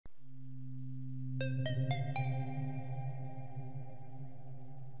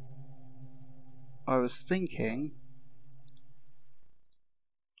I was thinking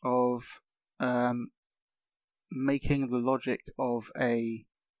of making the logic of a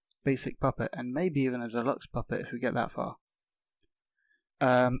basic puppet, and maybe even a deluxe puppet if we get that far,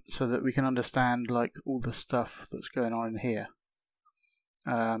 so that we can understand like all the stuff that's going on in here.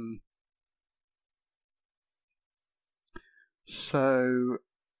 So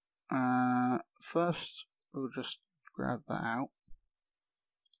first we'll just grab that out.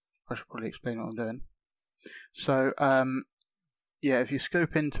 I should probably explain what I'm doing. So yeah, if you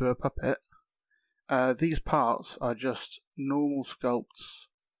scope into a puppet, these parts are just normal sculpts,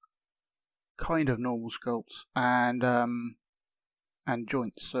 kind of normal sculpts, and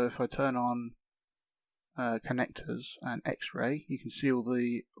joints. So if I turn on connectors and X-ray, you can see all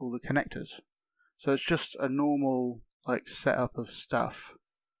the connectors. So it's just a normal like setup of stuff,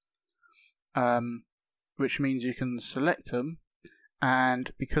 which means you can select them,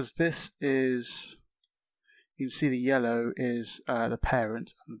 and because this is, you can see the yellow is the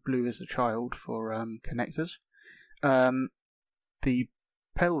parent and the blue is the child for connectors. The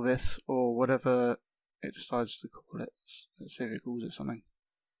pelvis, or whatever it decides to call it, let's see if it calls it something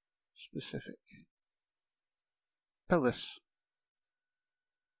specific. Pelvis.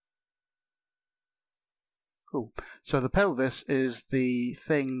 Cool. So the pelvis is the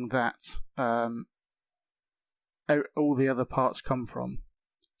thing that all the other parts come from.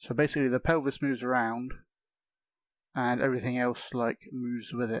 So basically the pelvis moves around and everything else like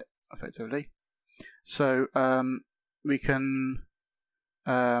moves with it effectively. So we can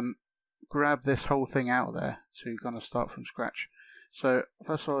grab this whole thing out of there to kind of start from scratch. So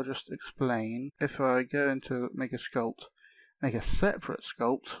first of all, I'll just explain. If I go into make a sculpt, make a separate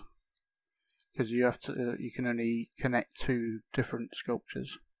sculpt, because you can only connect two different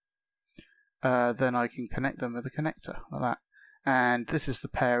sculptures. Then I can connect them with a connector like that. And this is the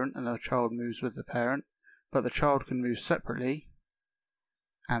parent, and the child moves with the parent, but the child can move separately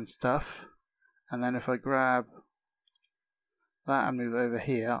and stuff. And then if I grab that and move over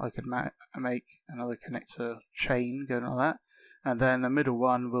here, I could make another connector chain going like that, and then the middle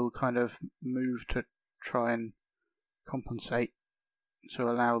one will kind of move to try and compensate to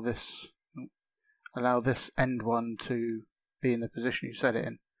allow this end one to be in the position you set it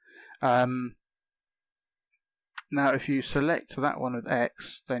in. Now if you select that one with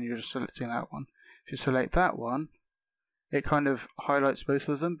X, then you're just selecting that one. If you select that one, it kind of highlights both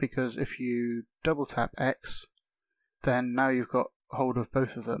of them, because if you double tap X, then now you've got hold of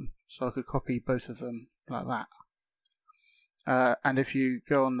both of them. So I could copy both of them like that. And if you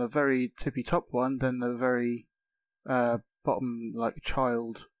go on the very tippy top one, then the very bottom like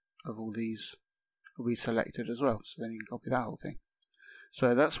child of all these will be selected as well. So then you can copy that whole thing.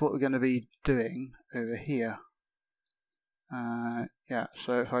 So that's what we're going to be doing over here. Yeah,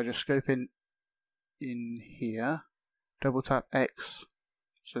 so if I just scope in here, double tap X,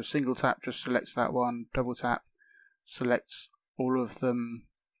 so single tap just selects that one, double tap selects all of them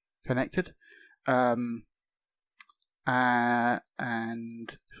connected, and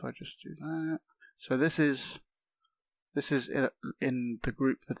if I just do that, so this is in the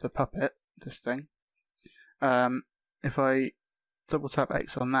group with the puppet, this thing. If I double tap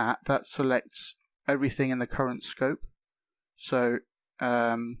X on that, that selects everything in the current scope. So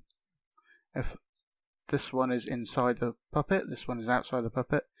if this one is inside the puppet, this one is outside the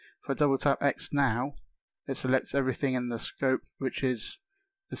puppet. If I double tap X now, it selects everything in the scope, which is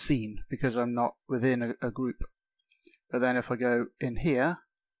the scene, because I'm not within a group. But then if I go in here,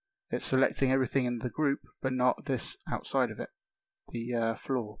 it's selecting everything in the group, but not this outside of it, the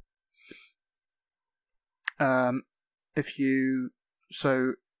floor. But if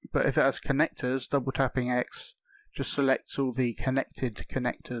it has connectors, double tapping X just selects all the connected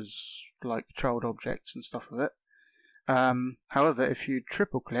connectors, like child objects and stuff with it. However, if you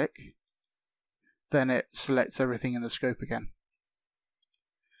triple click, then it selects everything in the scope again.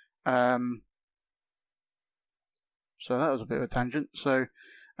 So that was a bit of a tangent. So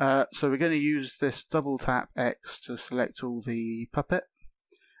we're going to use this double tap X to select all the puppet,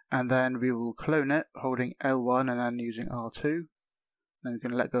 and then we will clone it holding L1 and then using R2. Then we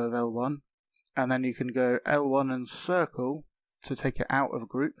can let go of L1, and then you can go L1 and circle to take it out of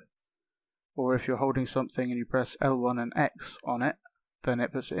group, or if you're holding something and you press L1 and X on it, then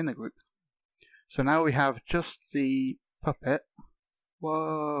it puts it in the group. So now we have just the puppet.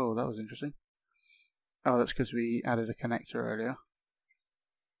 Whoa, that was interesting. Oh, that's because we added a connector earlier.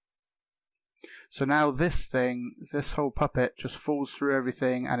 So now this whole puppet just falls through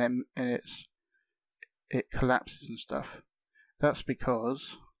everything, and it collapses and stuff. That's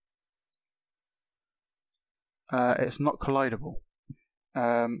because it's not collidable,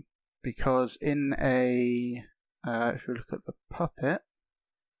 because in a if you look at the puppet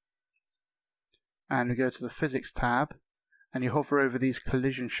and we go to the physics tab and you hover over these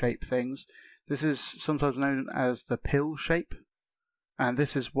collision shape things, this is sometimes known as the pill shape, and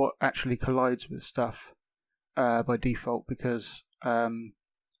this is what actually collides with stuff by default, because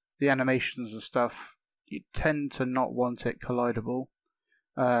the animations and stuff, you tend to not want it collidable,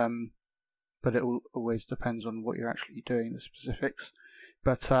 but it always depends on what you're actually doing, the specifics.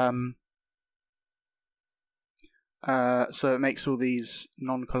 But so it makes all these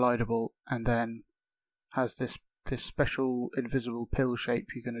non-collidable, and then has this special invisible pill shape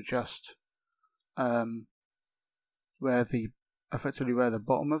you can adjust, effectively where the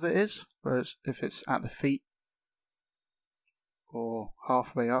bottom of it is, whereas if it's at the feet or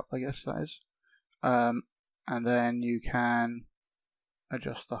halfway up, I guess that is, and then you can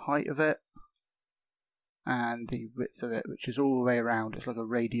adjust the height of it and the width of it, which is all the way around. It's like a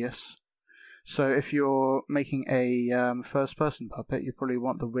radius. So if you're making a first person puppet, you probably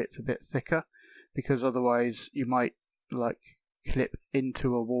want the width a bit thicker, because otherwise you might like clip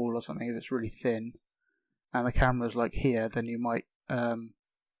into a wall or something if it's really thin and the camera's like here, then you might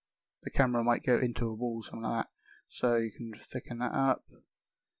the camera might go into a wall, something like that. So you can thicken that up.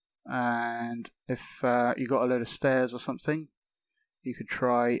 And if you got a load of stairs or something, you could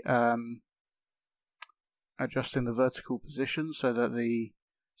try adjusting the vertical position so that you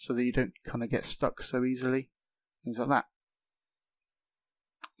don't kind of get stuck so easily, things like that.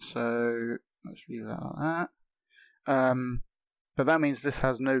 So let's leave that like that. But that means this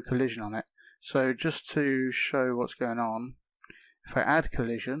has no collision on it. So just to show what's going on, if I add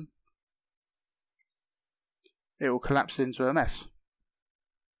collision, it will collapse into a mess,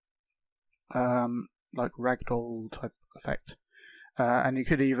 like ragdoll type effect. And you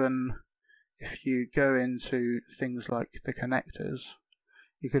could even, if you go into things like the connectors,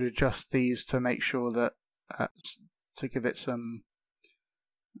 you could adjust these to make sure that to give it some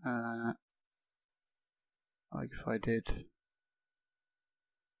like if I did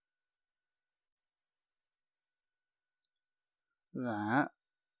that,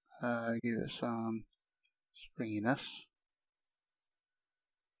 give it some springiness,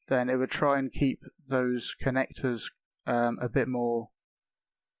 then it would try and keep those connectors a bit more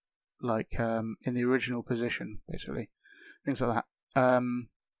like in the original position, basically, things like that.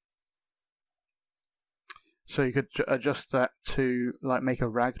 So you could adjust that to like make a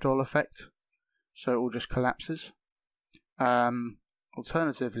ragdoll effect, so it all just collapses.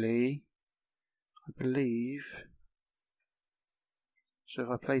 Alternatively, I believe, so if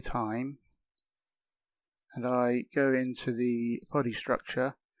I play time and I go into the body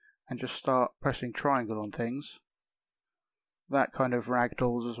structure and just start pressing triangle on things, that kind of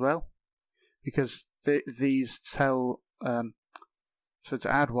ragdolls as well, because these tell, so to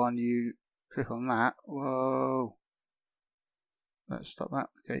add one, you click on that. Whoa, let's stop that.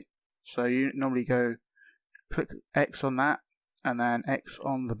 Okay, so you normally go click X on that and then X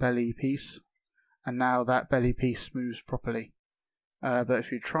on the belly piece, and now that belly piece moves properly. But if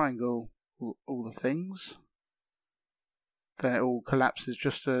you triangle all the things, then it all collapses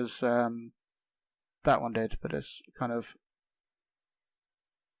just as that one did, but it's kind of,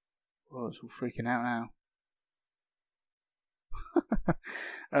 well, it's all freaking out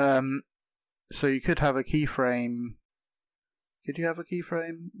now. So you could have a keyframe. Could you have a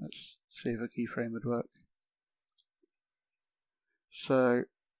keyframe? Let's see if a keyframe would work. So,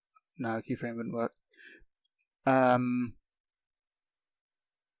 no, a keyframe wouldn't work.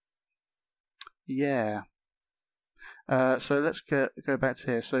 Yeah. So let's go back to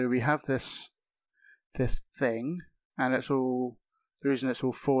here. So we have this thing, and it's all, the reason it's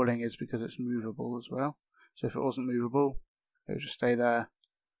all falling is because it's movable as well. So if it wasn't movable, it would just stay there,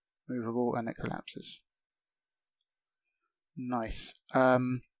 movable, and it collapses. Nice. But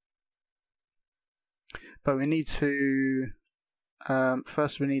we need to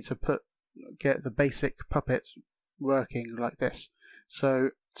first we need to get the basic puppets working like this. So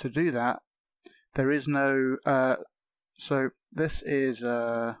to do that, there is no so this is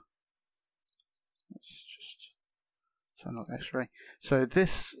let's just turn off X-ray. So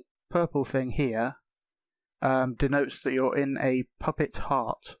this purple thing here denotes that you're in a puppet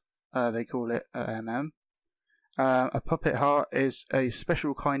heart. They call it a puppet heart is a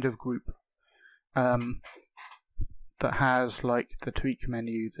special kind of group that has like the tweak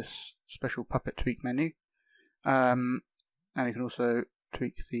menu, this special puppet tweak menu, and you can also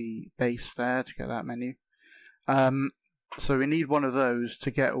tweak the base there to get that menu. So we need one of those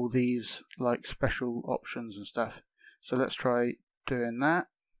to get all these like special options and stuff. So let's try doing that.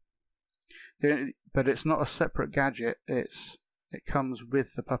 but it's not a separate gadget. It comes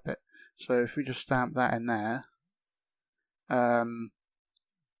with the puppet. So if we just stamp that in there, so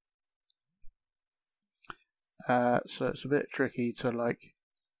it's a bit tricky to like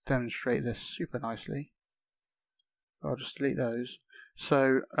demonstrate this super nicely. I'll just delete those.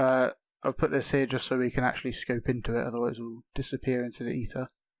 So I'll put this here just so we can actually scope into it, otherwise it will disappear into the ether.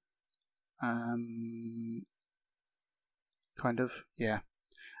 Kind of, yeah.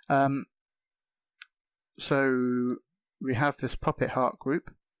 So we have this puppet heart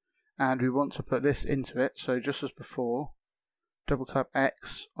group, and we want to put this into it. So just as before, double tap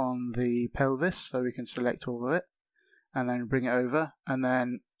X on the pelvis so we can select all of it, and then bring it over, and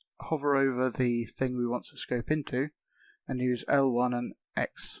then hover over the thing we want to scope into, and use L1 and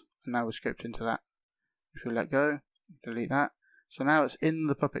X, and now we're scoped into that. If we let go, delete that. So now it's in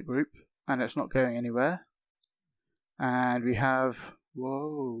the puppet group, and it's not going anywhere. And we have,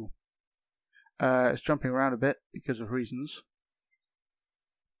 whoa, it's jumping around a bit because of reasons.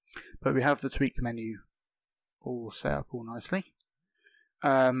 But we have the tweak menu all set up all nicely.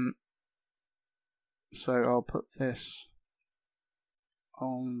 So I'll put this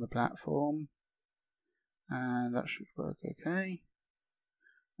on the platform, and that should work okay.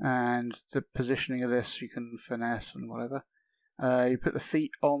 And the positioning of this you can finesse and whatever. You put the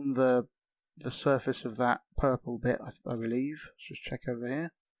feet on the surface of that purple bit, I believe. Let's just check over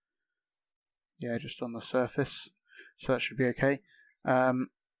here. Yeah, just on the surface, so that should be okay. And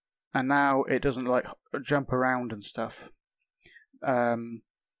now it doesn't like jump around and stuff,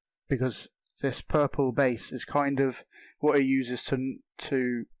 because this purple base is kind of what it uses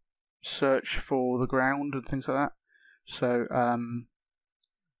to search for the ground and things like that. So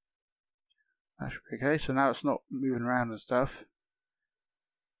that should be okay. So now it's not moving around and stuff.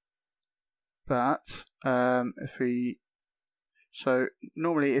 But so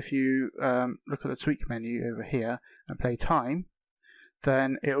normally if you look at the tweak menu over here and play time,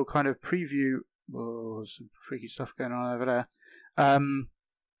 then it will kind of preview. Whoa, there's some freaky stuff going on over there.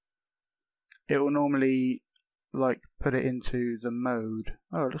 It will normally like put it into the mode.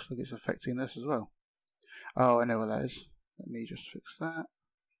 Oh, it looks like it's affecting this as well. Oh, I know what that is. Let me just fix that.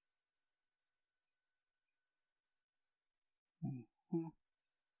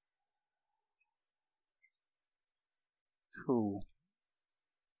 Cool.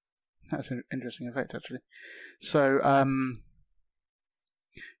 That's an interesting effect, actually. So,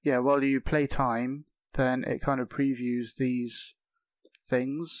 yeah, while you play time, then it kind of previews these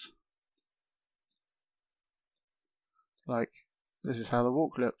things. Like, this is how the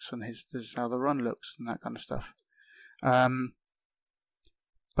walk looks, and this is how the run looks, and that kind of stuff.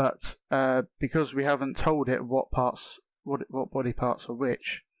 But because we haven't told it what body parts are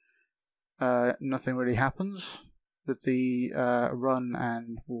which, nothing really happens with the run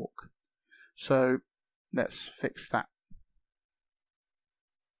and walk. So let's fix that.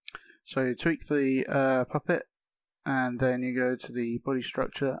 So you tweak the puppet, and then you go to the body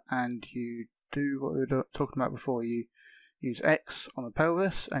structure, and you do what we were talking about before. You use X on the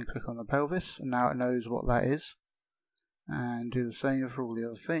pelvis and click on the pelvis, and now it knows what that is. And do the same for all the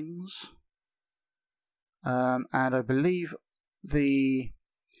other things. And I believe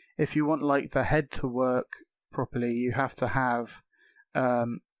if you want like the head to work properly, you have to have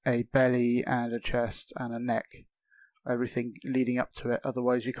a belly and a chest and a neck, everything leading up to it.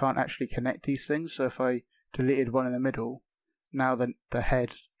 Otherwise, you can't actually connect these things. So if I deleted one in the middle, now the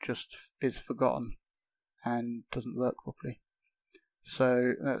head just is forgotten and doesn't work properly.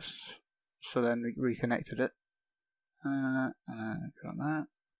 So then we reconnected it. Go on that.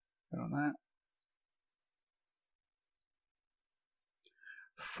 Go on that.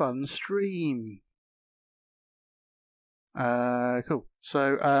 Fun stream. Cool.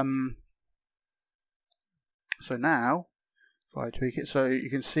 So now if I tweak it, so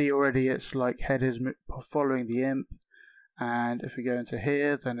you can see already it's like head is following the imp, and if we go into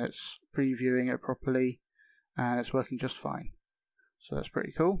here, then it's previewing it properly, and it's working just fine. So that's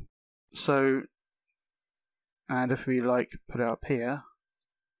pretty cool. So, and if we like put it up here,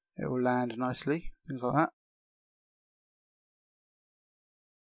 it will land nicely, things like that.